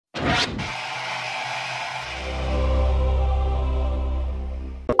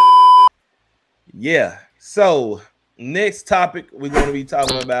Yeah. So next topic we're going to be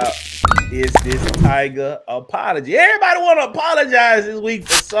talking about is this Tyga apology. Everybody want to apologize this week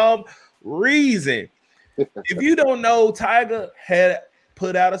for some reason. If you don't know, Tyga had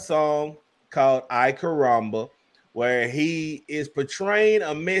put out a song called "I Caramba," where he is portraying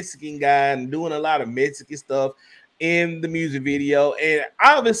a Mexican guy and doing a lot of Mexican stuff in the music video. And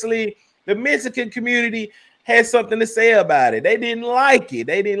obviously, the Mexican community had something to say about it. They didn't like it.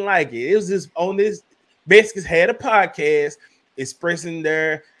 They didn't like it. It was just on this. Mexicans had a podcast expressing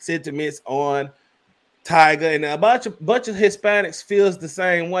their sentiments on Tyga, and a bunch of Hispanics feels the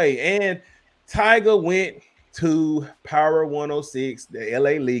same way. And Tyga went to Power 106, the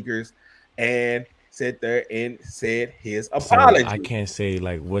LA Leakers, and sat there and said his So I apology. can't say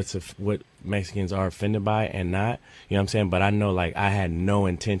like what Mexicans are offended by and not. You know what I'm saying? But I know like I had no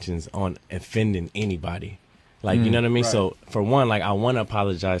intentions on offending anybody. Like you know what I mean? Right. So for one, like I want to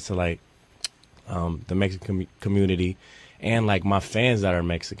apologize to like the Mexican community and like my fans that are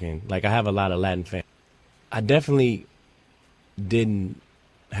Mexican. Like I have a lot of Latin fans. I definitely didn't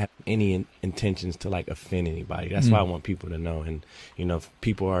have any intentions to like offend anybody. That's why I want people to know. And you know, if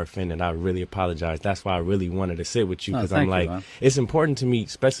people are offended, I really apologize. That's why I really wanted to sit with you, because I'm like, it's important to me,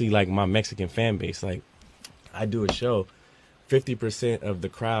 especially like my Mexican fan base. Like I do a show, 50% of the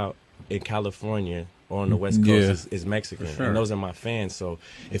crowd in California or on the West Coast is Mexican, and those are my fans. So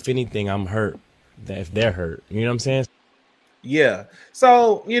if anything, I'm hurt that if they're hurt, you know what I'm saying? Yeah.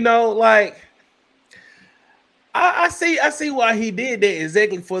 So, like I see why he did that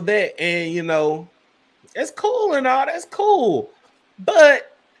exactly for that. And it's cool and all that's cool.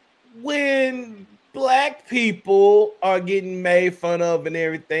 But when black people are getting made fun of and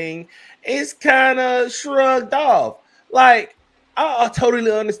everything, it's kind of shrugged off. Like, I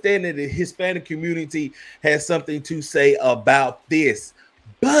totally understand that the Hispanic community has something to say about this,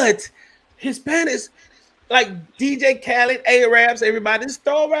 but Hispanics like DJ Khaled, Arabs, everybody just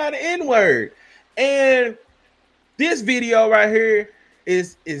throw around the N-word. And this video right here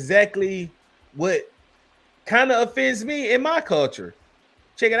is exactly what kind of offends me in my culture.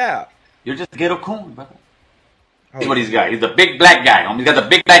 Check it out. You're just a ghetto coon, brother. That's Hold what on. he's got. He's the big black guy, homie. He's got the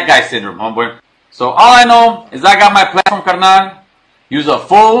big black guy syndrome, homeboy. So all I know is I got my platform, carnal. You's a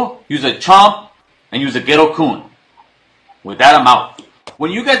fool, you's a chump, and you's a ghetto coon. With that, I'm out.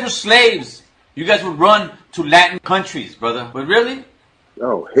 When you guys were slaves, you guys would run to Latin countries, brother. But really,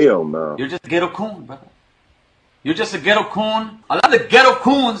 Oh hell no. you're just a ghetto coon, brother. You're just a ghetto coon. A lot of the ghetto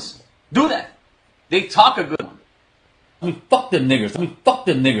coons do that. They talk a good one. I mean, fuck them niggers. I mean, fuck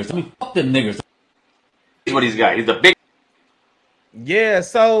them niggers. I mean, fuck them niggers. He's what he's got. He's the big. Yeah,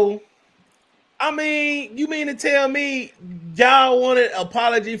 so I mean, you mean to tell me y'all wanted an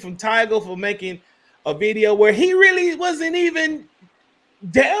apology from Tyga for making a video where he really wasn't even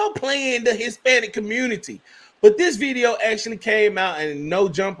downplaying the Hispanic community? But this video actually came out and No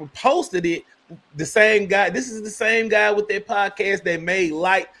Jumper posted it. The same guy, this is the same guy with their podcast that made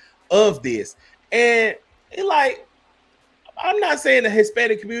light of this. And like, I'm not saying the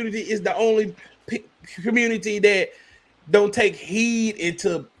Hispanic community is the only community that don't take heed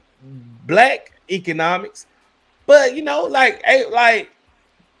into black economics, but DJ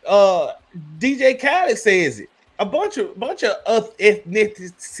Khaled says it. A bunch of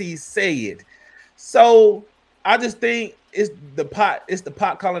ethnicities say it. So I just think it's the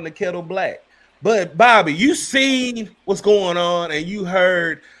pot calling the kettle black. But Bobby, you seen what's going on and you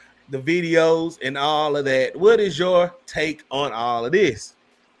heard the videos and all of that. What is your take on all of this?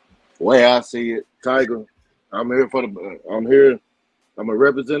 Way I see it, Tiger. I'm here for the. I'm here. I'm a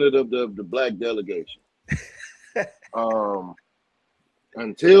representative of the black delegation. Um,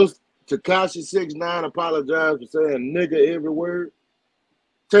 until Tekashi 6ix9ine apologized for saying nigga every word,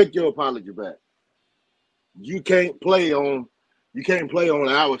 take your apology back. You can't play on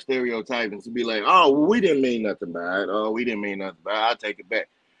our stereotyping to be like, oh, well, we didn't mean nothing by it. Oh, we didn't mean nothing by it. I take it back.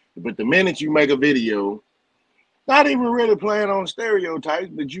 But the minute you make a video, not even really playing on stereotypes,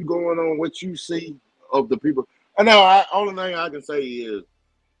 but you going on what you see of the people. I know. Only thing I can say is,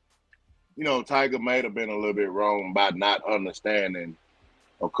 Tyga may have been a little bit wrong by not understanding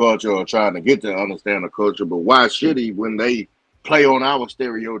a culture or trying to get to understand a culture. But why should he when they play on our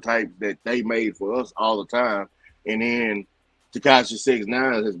stereotypes that they made for us all the time? And then Tekashi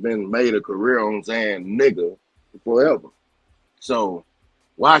 6ix9ine has been made a career on saying nigga forever. So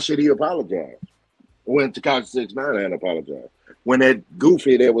why should he apologize when Tekashi 6ix9ine hadn't apologized? When that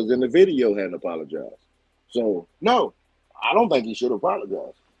goofy that was in the video hadn't apologized? So no, I don't think he should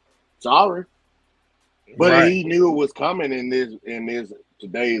apologize. Sorry. But Right. he knew it was coming in this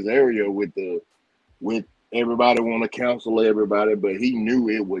today's area with everybody want to counsel everybody, but he knew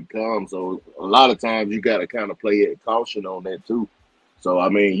it would come. So a lot of times you got to kind of play it caution on that too. So I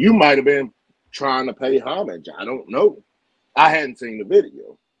mean, you might have been trying to pay homage. I don't know. I hadn't seen the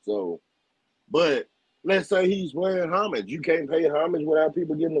video. So, but let's say he's paying homage. You can't pay homage without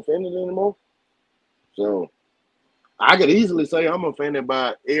people getting offended anymore. So I could easily say I'm offended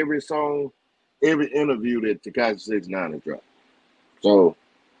by every song, every interview that Tekashi 6ix9ine has dropped. So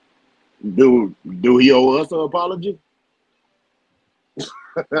do he owe us an apology?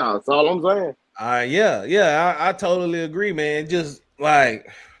 That's all I'm saying. Yeah, I totally agree, man. Just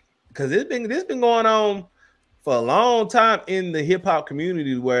like, cause this been going on for a long time in the hip hop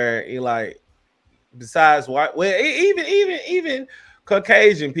community, where it, like, besides white, well, even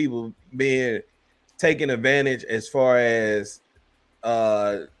Caucasian people being taken advantage as far as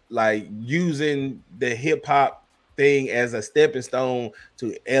like using the hip hop thing as a stepping stone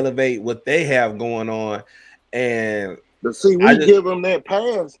to elevate what they have going on. And but see, we give them that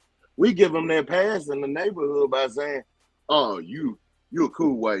pass. We give them that pass in the neighborhood by saying, "Oh, you're a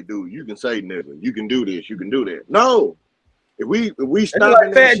cool white dude. You can say nigga. You can do this. You can do that." No, if we stop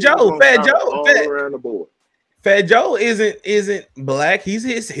like Fat Joe around the board. Fat Joe isn't black. He's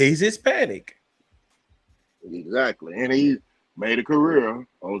Hispanic. Exactly, and he made a career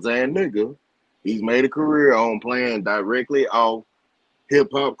on saying nigga. He's made a career on playing directly off hip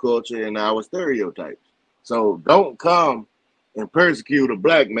hop culture and our stereotypes. So don't come and persecute a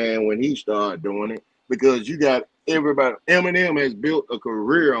black man when he started doing it, because you got everybody. Eminem has built a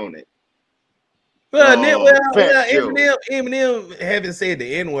career on it. Eminem haven't said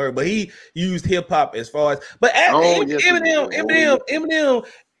the N-word, but he used hip hop as far as. But Eminem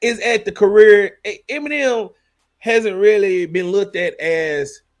is at the career. Eminem hasn't really been looked at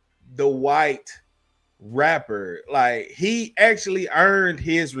as the white rapper. Like, he actually earned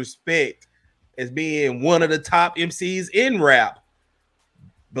his respect as being one of the top MCs in rap.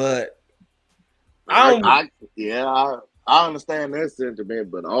 But I understand that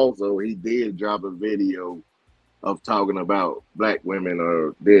sentiment, but also he did drop a video of talking about black women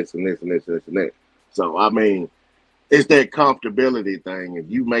or this and this and this and this and that. So I mean, it's that comfortability thing. If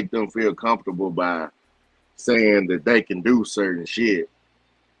you make them feel comfortable by saying that they can do certain shit,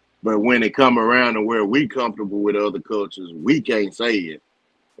 but when it come around to where we comfortable with other cultures, we can't say it,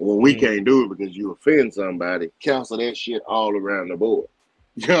 or we can't do it because you offend somebody. Cancel that shit all around the board.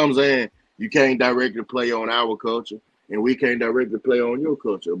 You know what I'm saying? You can't directly play on our culture, and we can't directly play on your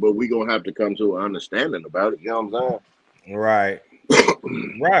culture, but we gonna have to come to an understanding about it. You know what I'm saying? Right.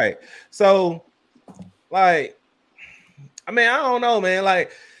 Right. So, like, I mean, I don't know, man.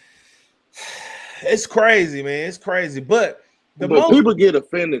 Like, it's crazy, man. It's crazy. But people get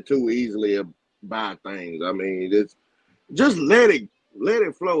offended too easily by things. I mean, it's just let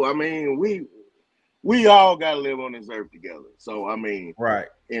it flow. I mean, we all gotta live on this earth together. So I mean, right.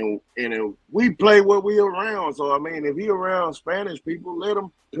 And we play what we around. So I mean, if he around Spanish people, let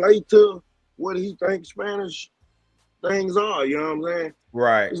him play to what he thinks Spanish things are. You know what I'm saying?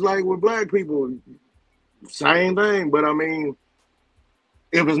 Right. It's like with black people, same thing. But I mean,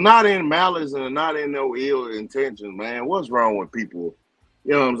 if it's not in malice and not in no ill intentions, man, what's wrong with people?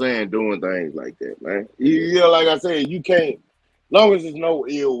 You know what I'm saying? Doing things like that, man. Yeah, like I said, you can't. Long as there's no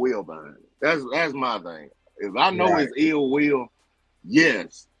ill will behind it. That's my thing. If I know it's ill will,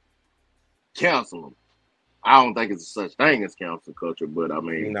 yes, counsel them. I don't think it's such thing as counsel culture, but I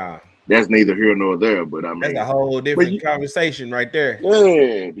mean, that's neither here nor there. But I mean, that's a whole different conversation right there.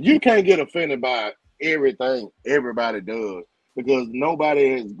 Yeah, you can't get offended by everything everybody does, because nobody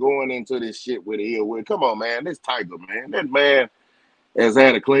is going into this shit with ill will. Come on, man, this Tyga, man, that man has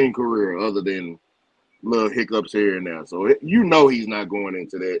had a clean career other than little hiccups here and there. So you know he's not going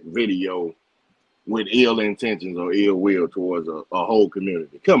into that video with ill intentions or ill will towards a whole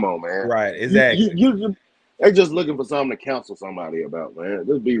community. Come on, man. Right, exactly. They're just looking for something to counsel somebody about, man.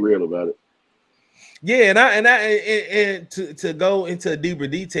 Just be real about it. Yeah, and to go into deeper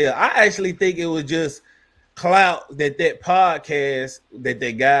detail, I actually think it was just clout that podcast that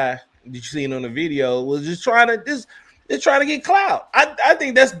guy that you seen on the video was just trying to get clout. I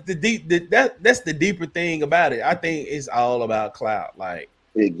think that's that's the deeper thing about it. I think it's all about clout. Like,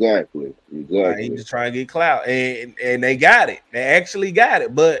 exactly. Like, he just trying to get clout, and they got it. They actually got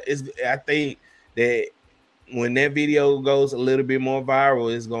it. But I think that when that video goes a little bit more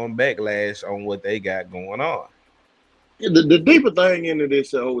viral, it's going to backlash on what they got going on. The deeper thing into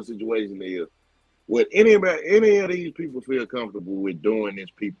this whole situation is, would any of these people feel comfortable with doing this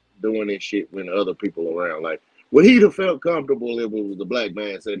shit when other people around? Like, would he have felt comfortable if it was the black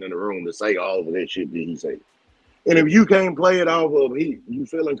man sitting in the room to say all of that shit that he said? And if you can't play it off of you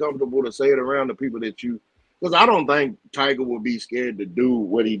feeling comfortable to say it around the people that you Because I don't think Tyga would be scared to do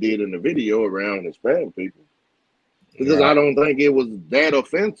what he did in the video around Hispanic people. Because I don't think it was that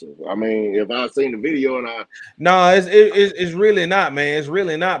offensive. I mean, if I seen the video and it's really not, man. It's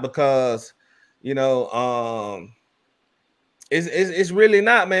really not, because you know, it's really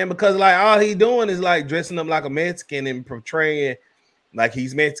not, man, because like all he doing is like dressing up like a Mexican and portraying like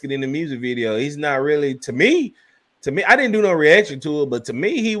he's Mexican in the music video. He's not really, to me, I didn't do no reaction to it, but to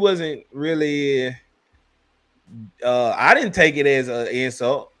me, he wasn't really. I didn't take it as an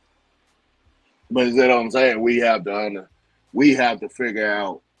insult. But is that what I'm saying? We have to figure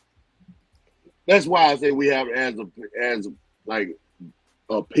out. That's why I say we have as like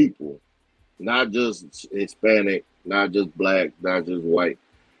a people, not just Hispanic, not just black, not just white.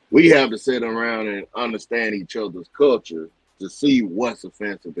 We have to sit around and understand each other's culture to see what's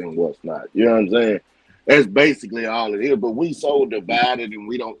offensive and what's not. You know what I'm saying? That's basically all it is. But we so divided, and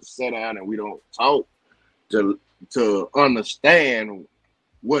we don't sit down and we don't talk to understand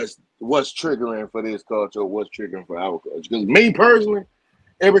what's triggering for this culture, what's triggering for our culture. Because me personally,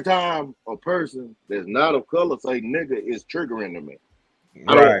 every time a person that's not of color say nigga, is triggering to me.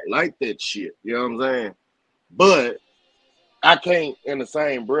 I don't like that shit. You know what I'm saying? But I can't, in the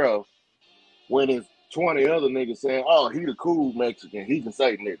same breath, when it's 20 other niggas saying, oh, he the cool Mexican, he can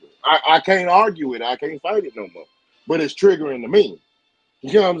say nigga. I can't argue it. I can't fight it no more. But it's triggering to me.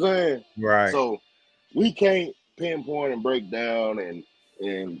 You know what I'm saying? Right. So we can't pinpoint and break down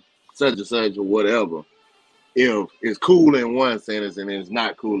and such and such or whatever if it's cool in one sentence and it's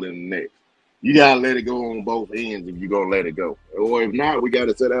not cool in the next. You gotta let it go on both ends if you're gonna let it go. Or if not, we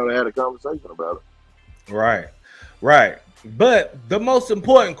gotta sit down and have a conversation about it. Right. But the most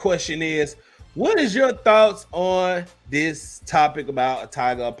important question is, what is your thoughts on this topic about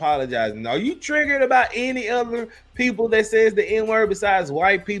Tyga apologizing? Are you triggered about any other people that says the N-word besides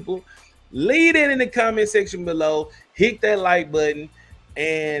white people? Leave it in the comment section below. Hit that like button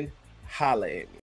and holla at me.